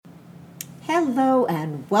Hello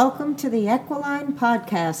and welcome to the Equiline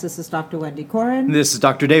Podcast. This is Dr. Wendy Corin. This is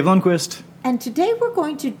Dr. Dave Lundquist. And today we're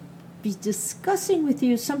going to be discussing with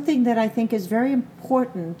you something that I think is very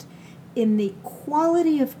important in the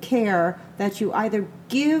quality of care that you either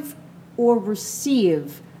give or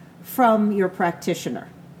receive from your practitioner.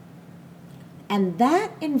 And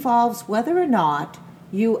that involves whether or not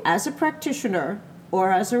you, as a practitioner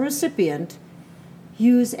or as a recipient,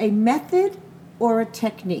 use a method or a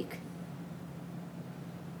technique.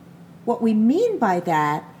 What we mean by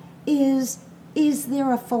that is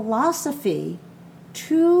there a philosophy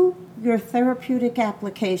to your therapeutic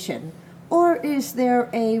application, or is there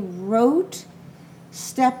a rote,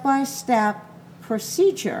 step-by-step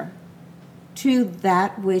procedure to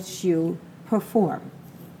that which you perform?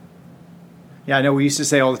 Yeah, I know we used to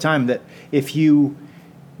say all the time that if you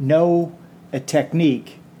know a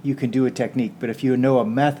technique, you can do a technique, but if you know a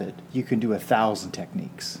method, you can do 1,000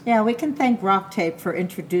 techniques. Yeah, we can thank Rock Tape for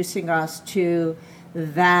introducing us to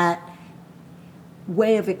that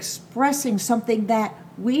way of expressing something that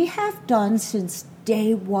we have done since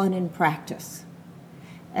day one in practice.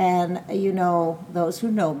 And, you know, those who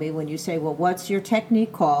know me, when you say, well, what's your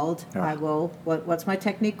technique called? Oh. I will, what's my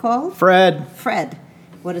technique called? Fred.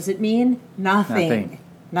 What does it mean? Nothing.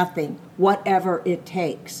 Whatever it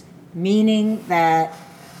takes. Meaning that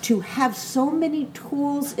to have so many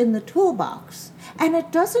tools in the toolbox. And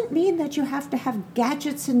it doesn't mean that you have to have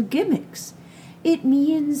gadgets and gimmicks. It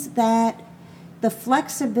means that the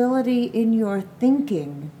flexibility in your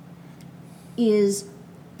thinking is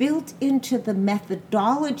built into the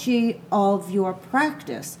methodology of your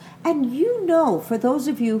practice. And you know, for those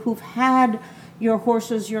of you who've had your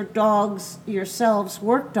horses, your dogs, yourselves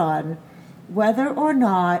worked on, whether or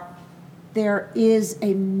not there is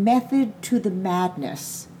a method to the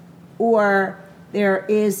madness, or there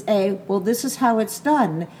is this is how it's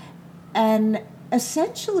done. And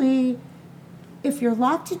essentially, if you're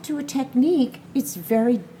locked into a technique, it's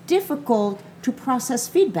very difficult to process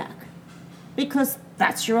feedback because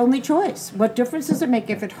that's your only choice. What difference does it make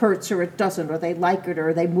if it hurts or it doesn't, or they like it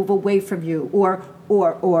or they move away from you, or?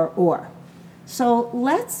 So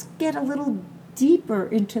let's get a little deeper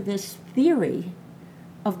into this theory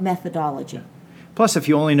of methodology. Plus, if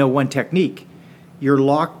you only know one technique, you're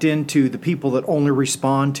locked into the people that only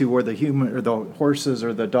respond to, or the human, or the horses,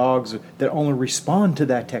 or the dogs that only respond to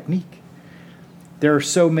that technique. There are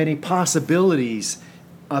so many possibilities.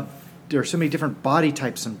 There are so many different body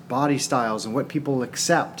types and body styles and what people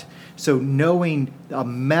accept. So knowing a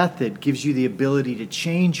method gives you the ability to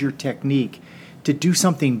change your technique to do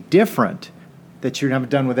something different that you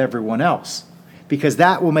haven't done with everyone else. Because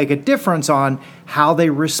that will make a difference on how they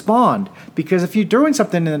respond. Because if you're doing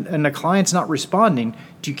something and the client's not responding,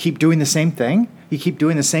 do you keep doing the same thing? You keep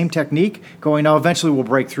doing the same technique, going, oh, eventually we'll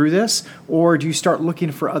break through this? Or do you start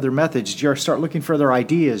looking for other methods? Do you start looking for other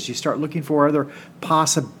ideas? Do you start looking for other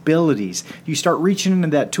possibilities? You start reaching into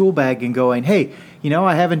that tool bag and going, hey, you know,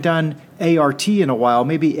 I haven't done ART in a while.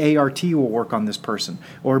 Maybe ART will work on this person.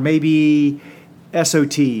 Or maybe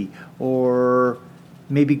SOT, or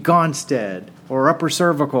maybe Gonstead, or upper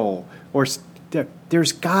cervical, or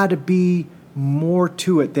there's got to be more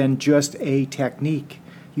to it than just a technique.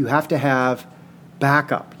 You have to have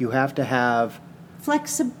backup. You have to have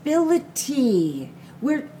flexibility.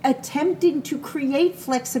 We're attempting to create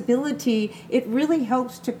flexibility. It really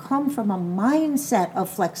helps to come from a mindset of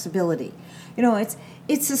flexibility. You know, it's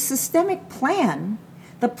a systemic plan.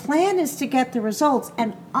 The plan is to get the results.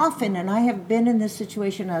 And often, and I have been in this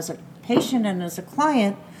situation as a patient and as a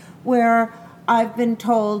client, where I've been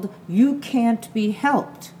told, you can't be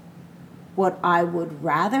helped. What I would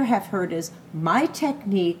rather have heard is, my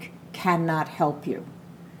technique cannot help you.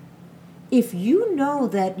 If you know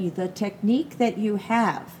that the technique that you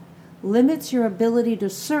have limits your ability to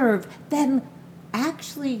serve, then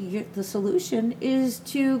actually the solution is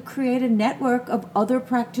to create a network of other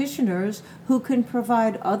practitioners who can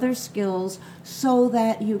provide other skills so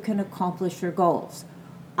that you can accomplish your goals.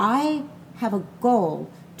 I have a goal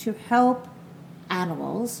to help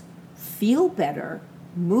animals feel better,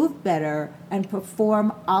 move better, and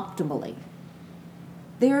perform optimally.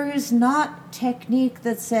 There is not technique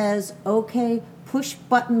that says, okay, push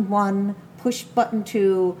button 1, push button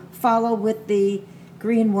 2, follow with the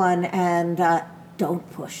green one, and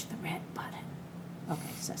don't push the red button.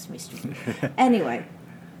 Okay, Sesame Street. Anyway,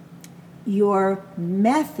 your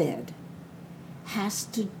method has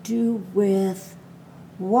to do with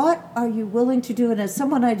what are you willing to do? And as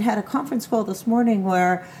someone, I'd had a conference call this morning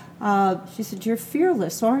where she said, you're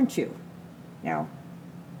fearless, aren't you? Now,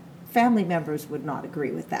 family members would not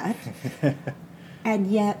agree with that. And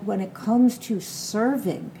yet, when it comes to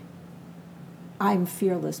serving, I'm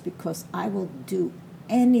fearless because I will do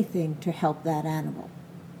anything to help that animal,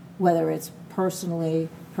 whether it's personally,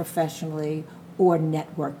 professionally, or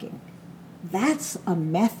networking. That's a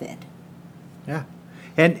method. Yeah.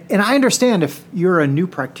 And I understand if you're a new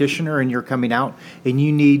practitioner and you're coming out and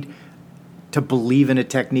you need to believe in a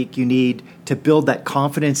technique, you need to build that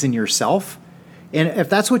confidence in yourself. And if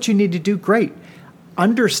that's what you need to do, great.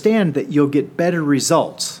 Understand that you'll get better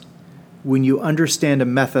results when you understand a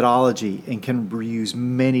methodology and can use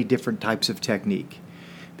many different types of technique.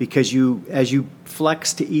 Because as you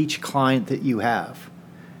flex to each client that you have,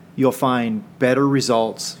 you'll find better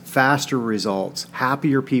results, faster results,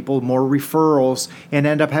 happier people, more referrals, and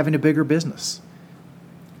end up having a bigger business.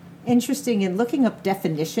 Interesting. In looking up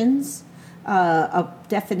definitions, a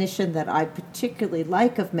definition that I particularly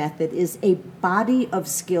like of method is a body of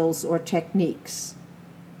skills or techniques.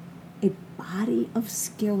 A body of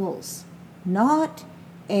skills, not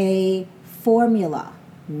a formula,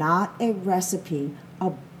 not a recipe, a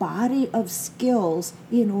body of skills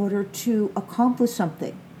in order to accomplish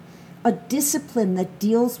something. A discipline that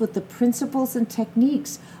deals with the principles and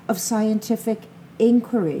techniques of scientific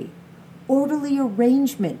inquiry, orderly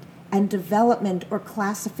arrangement and development or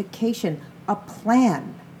classification, a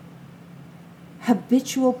plan,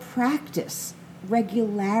 habitual practice,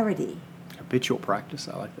 regularity. Habitual practice,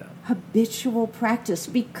 I like that. Habitual practice,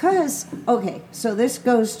 because, okay, so this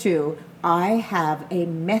goes to, I have a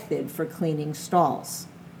method for cleaning stalls.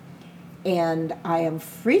 And I am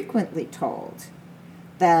frequently told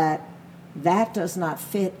that does not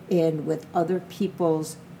fit in with other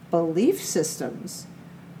people's belief systems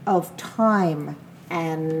of time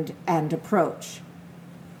and approach.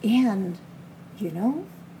 And,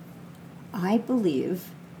 I believe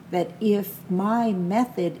that if my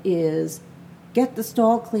method is get the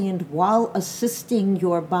stall cleaned while assisting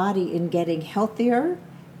your body in getting healthier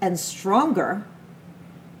and stronger,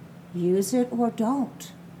 use it or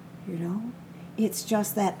don't, It's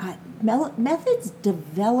just that methods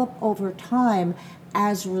develop over time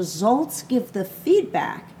as results give the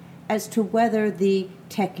feedback as to whether the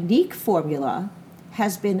technique formula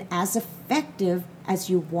has been as effective as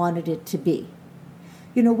you wanted it to be.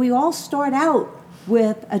 We all start out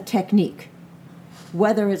with a technique,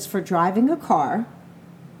 whether it's for driving a car,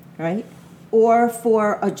 right, or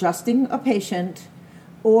for adjusting a patient,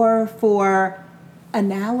 or for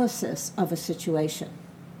analysis of a situation.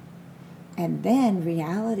 And then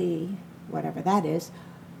reality, whatever that is,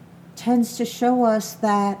 tends to show us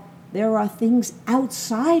that there are things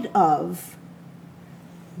outside of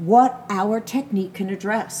what our technique can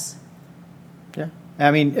address. Yeah.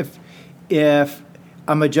 I mean, if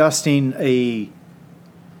I'm adjusting a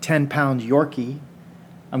 10-pound Yorkie,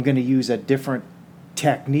 I'm going to use a different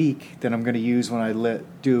technique than I'm going to use when I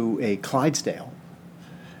do a Clydesdale.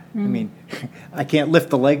 I mean, I can't lift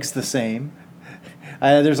the legs the same.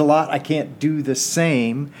 There's a lot I can't do the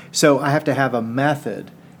same, so I have to have a method.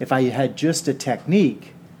 If I had just a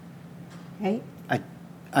technique, Right?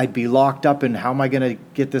 I'd be locked up in how am I going to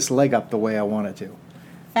get this leg up the way I want it to.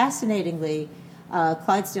 Fascinatingly,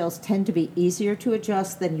 Clydesdales tend to be easier to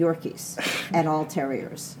adjust than Yorkies and all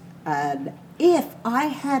terriers. And if I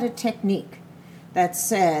had a technique that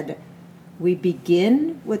said, we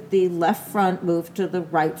begin with the left front, move to the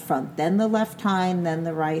right front, then the left hind, then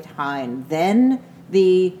the right hind, then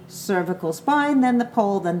the cervical spine, then the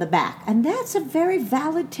pole, then the back. And that's a very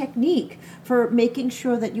valid technique for making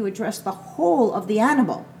sure that you address the whole of the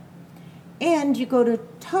animal. And you go to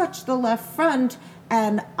touch the left front,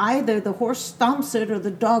 and either the horse stomps it or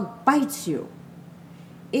the dog bites you.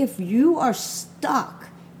 If you are stuck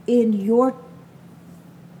in your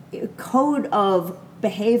code of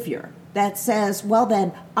behavior that says, well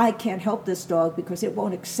then, I can't help this dog because it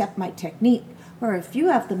won't accept my technique, or if you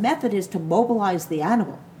have the method is to mobilize the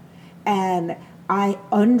animal, and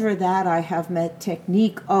under that I have met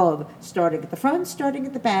technique of starting at the front, starting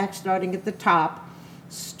at the back, starting at the top,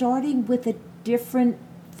 starting with a different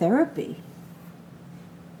therapy,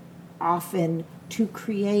 often to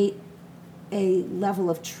create a level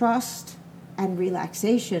of trust and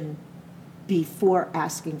relaxation before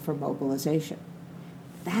asking for mobilization.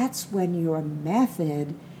 That's when your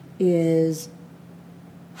method is,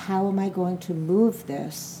 how am I going to move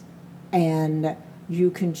this? And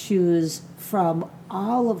you can choose from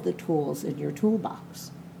all of the tools in your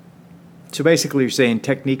toolbox. So basically you're saying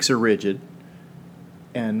techniques are rigid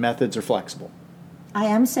and methods are flexible. I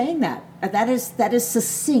am saying that. That is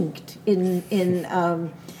succinct. In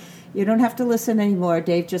you don't have to listen anymore.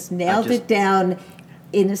 Dave just nailed it down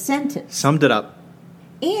in a sentence. Summed it up.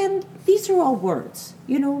 And these are all words.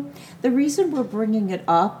 The reason we're bringing it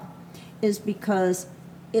up is because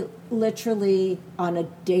it literally on a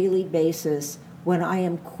daily basis, when I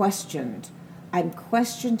am questioned, I'm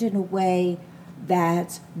questioned in a way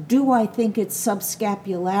that, do I think it's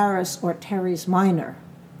subscapularis or teres minor?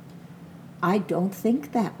 I don't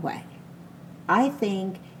think that way. I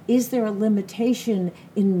think, is there a limitation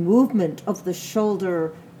in movement of the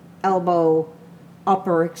shoulder, elbow,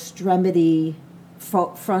 upper extremity,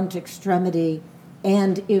 front extremity?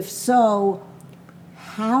 And if so,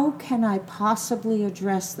 how can I possibly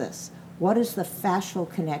address this? What is the fascial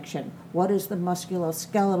connection? What is the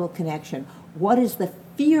musculoskeletal connection? What is the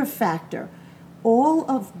fear factor? All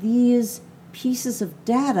of these pieces of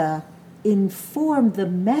data inform the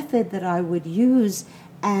method that I would use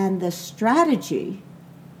and the strategy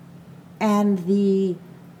and the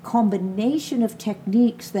combination of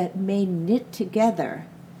techniques that may knit together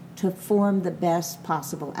to form the best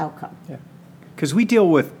possible outcome. Yeah, because we deal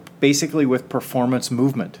with basically with performance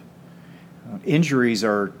movement. Injuries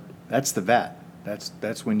are, that's the vet.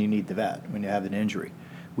 That's when you need the vet, when you have an injury.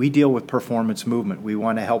 We deal with performance movement. We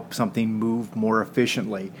want to help something move more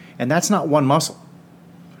efficiently. And that's not one muscle.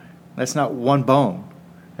 That's not one bone.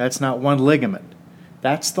 That's not one ligament.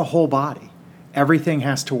 That's the whole body. Everything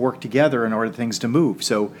has to work together in order for things to move.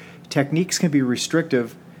 So techniques can be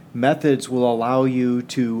restrictive. Methods will allow you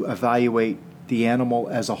to evaluate the animal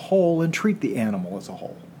as a whole and treat the animal as a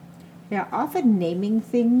whole. Yeah, often naming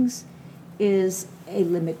things is a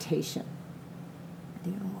limitation.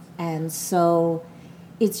 And so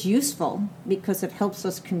it's useful because it helps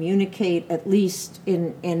us communicate, at least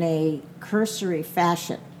in a cursory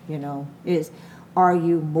fashion. Are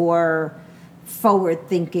you more forward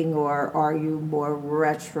thinking, or are you more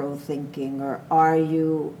retro thinking, or are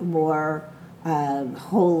you more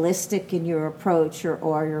holistic in your approach,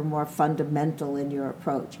 or you're more fundamental in your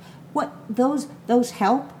approach? What those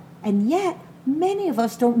help, and yet many of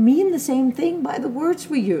us don't mean the same thing by the words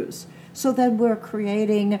we use. So then we're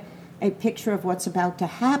creating a picture of what's about to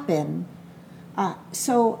happen.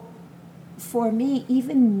 So for me,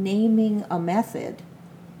 even naming a method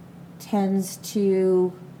tends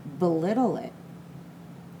to belittle it,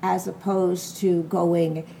 as opposed to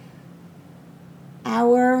going,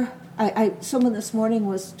 someone this morning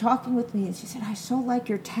was talking with me and she said, I so like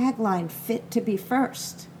your tagline, fit to be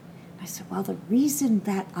first. I said, well, the reason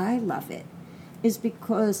that I love it is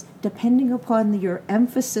because depending upon your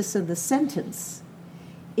emphasis in the sentence,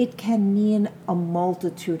 it can mean a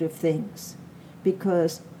multitude of things.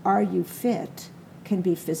 Because are you fit can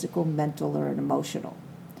be physical, mental, or emotional.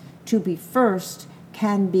 To be first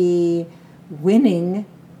can be winning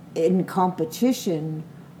in competition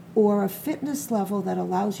or a fitness level that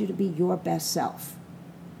allows you to be your best self.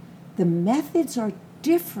 The methods are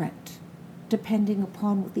different depending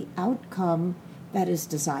upon the outcome that is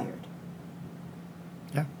desired.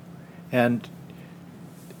 Yeah. And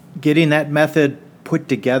getting that method put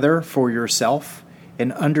together for yourself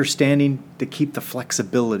and understanding to keep the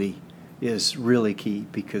flexibility is really key,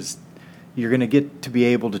 because you're going to get to be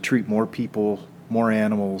able to treat more people, more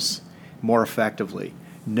animals, more effectively,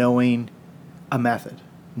 knowing a method,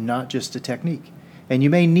 not just a technique. And you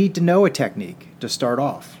may need to know a technique to start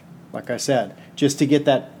off, like I said, just to get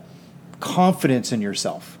that confidence in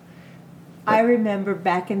yourself. I remember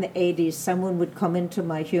back in the 80s, someone would come into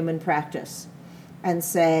my human practice and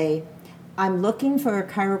say, I'm looking for a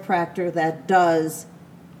chiropractor that does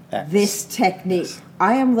this technique. Yes.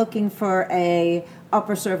 I am looking for a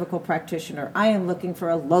upper cervical practitioner. I am looking for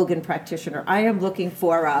a Logan practitioner. I am looking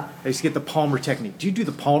for a... I used to get the Palmer technique. Do you do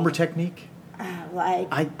the Palmer technique?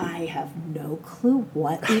 I have no clue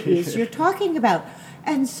what it is you're talking about.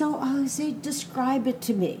 And so I would say, describe it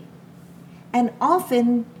to me. And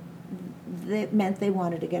often that meant they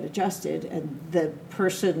wanted to get adjusted, and the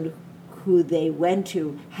person who they went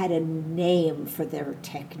to had a name for their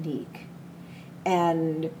technique.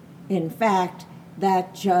 And in fact,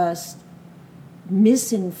 that just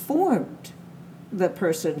misinformed the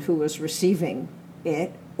person who was receiving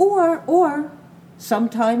it, or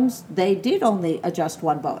sometimes they did only adjust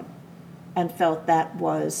one bone and felt that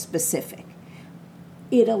was specific.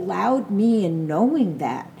 It allowed me, in knowing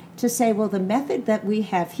that, to say, well, the method that we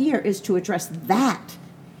have here is to address that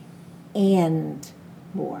and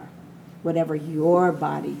more, whatever your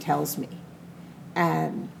body tells me.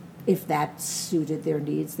 And if that suited their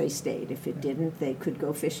needs, they stayed. If it didn't, they could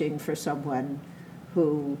go fishing for someone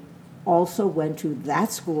who also went to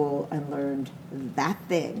that school and learned that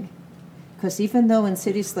thing. Because even though in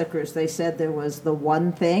City Slickers they said there was the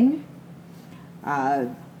one thing,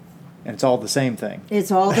 and it's all the same thing. It's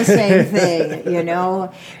all the same thing,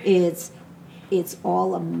 It's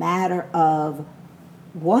all a matter of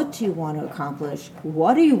What do you want to accomplish?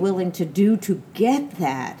 What are you willing to do to get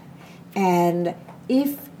that? And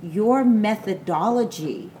if your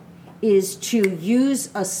methodology is to use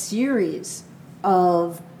a series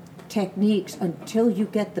of techniques until you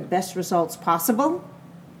get the best results possible,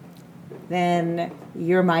 then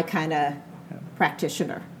you're my kind of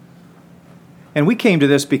practitioner. And we came to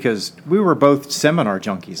this because we were both seminar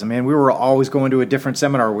junkies. I mean, we were always going to a different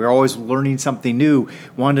seminar. We were always learning something new,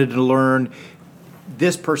 wanted to learn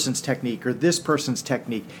this person's technique or this person's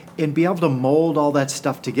technique and be able to mold all that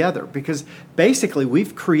stuff together. Because basically,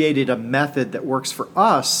 we've created a method that works for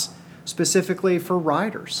us specifically for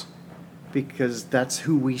riders, because that's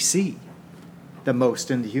who we see the most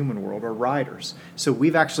in the human world are riders. So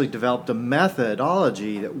we've actually developed a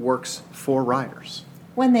methodology that works for riders.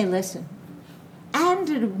 When they listen. And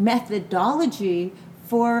a methodology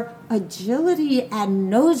for agility and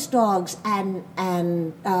nose dogs and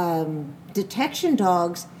detection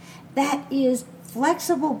dogs that is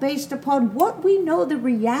flexible based upon what we know the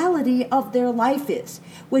reality of their life is.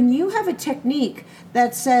 When you have a technique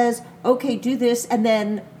that says, okay, do this, and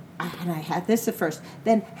then, and I had this at first,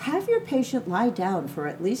 then have your patient lie down for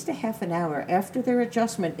at least a half an hour after their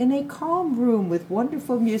adjustment in a calm room with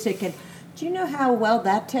wonderful music. And do you know how well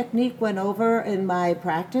that technique went over in my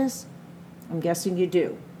practice? I'm guessing you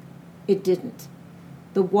do. It didn't.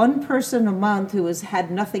 The one person a month who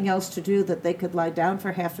had nothing else to do that they could lie down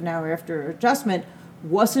for half an hour after adjustment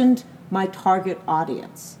wasn't my target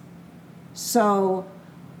audience. So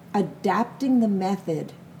adapting the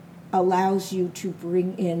method allows you to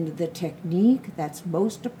bring in the technique that's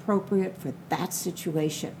most appropriate for that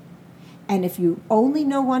situation. And if you only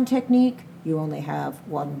know one technique, you only have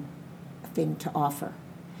one thing to offer.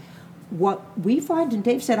 What we find, and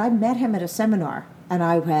Dave said, I met him at a seminar, and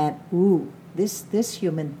I went, ooh, this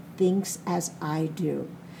human thinks as I do.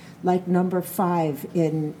 Like number 5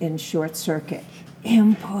 in Short Circuit,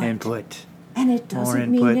 input. And it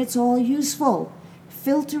doesn't mean it's all useful.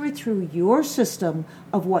 Filter it through your system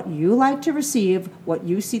of what you like to receive, what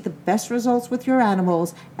you see the best results with your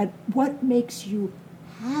animals, and what makes you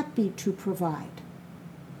happy to provide.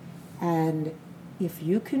 And if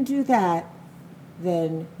you can do that,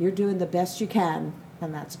 then you're doing the best you can,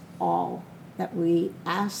 and that's all that we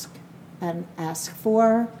ask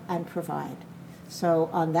for and provide. So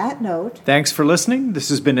on that note... Thanks for listening. This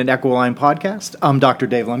has been an Equiline podcast. I'm Dr.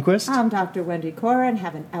 Dave Lundquist. I'm Dr. Wendy Cora, and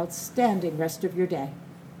have an outstanding rest of your day.